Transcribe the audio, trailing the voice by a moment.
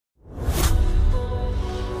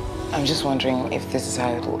I'm just wondering if this is how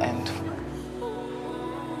it will end.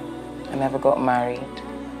 I never got married.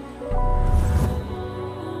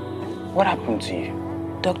 What happened to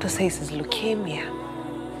you? Doctor says it's leukemia.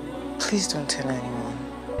 Please don't tell anyone.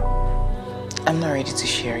 I'm not ready to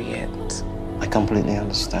share yet. I completely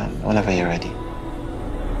understand. Whenever you're ready.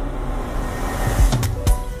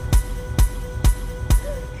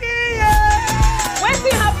 What's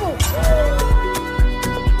it happen?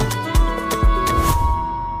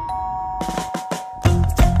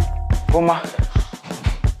 Boma.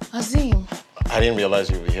 Azim. I didn't realize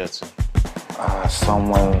you were here too.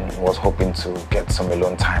 Someone was hoping to get some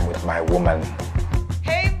alone time with my woman.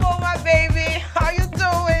 Hey, Boma, baby. How you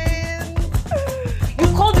doing?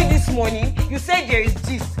 You called me this morning. You said there is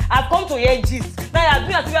gist. I've come to hear gist. Now you're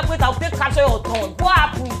doing as if you're going to take capture your tongue. What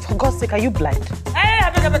happened? For God's sake, are you blind? Hey,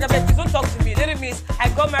 I beg. Please don't talk to me. Little miss, I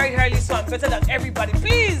got married early, so I'm better than everybody.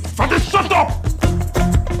 Please. Father, shut up!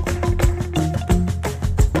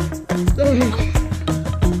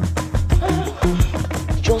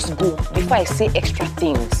 Just go before I say extra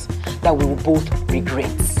things that we will both regret.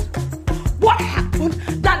 What happened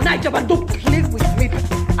that night, Jabba? Don't play with me.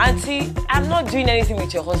 Auntie, I'm not doing anything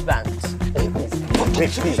with your husband.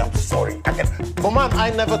 Please, I'm sorry. But man,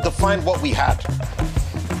 I never defined what we had.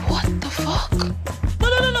 What the fuck?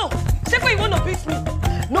 No. Say why you want to beat me.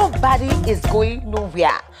 Nobody is going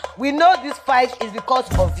nowhere. We know this fight is because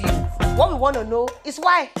of you. What we want to know is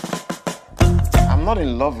why. I'm not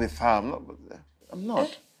in love with her. I'm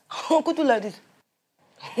not. How could you like this?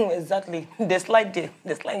 Exactly. The slide there.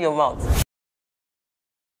 The slide in your mouth.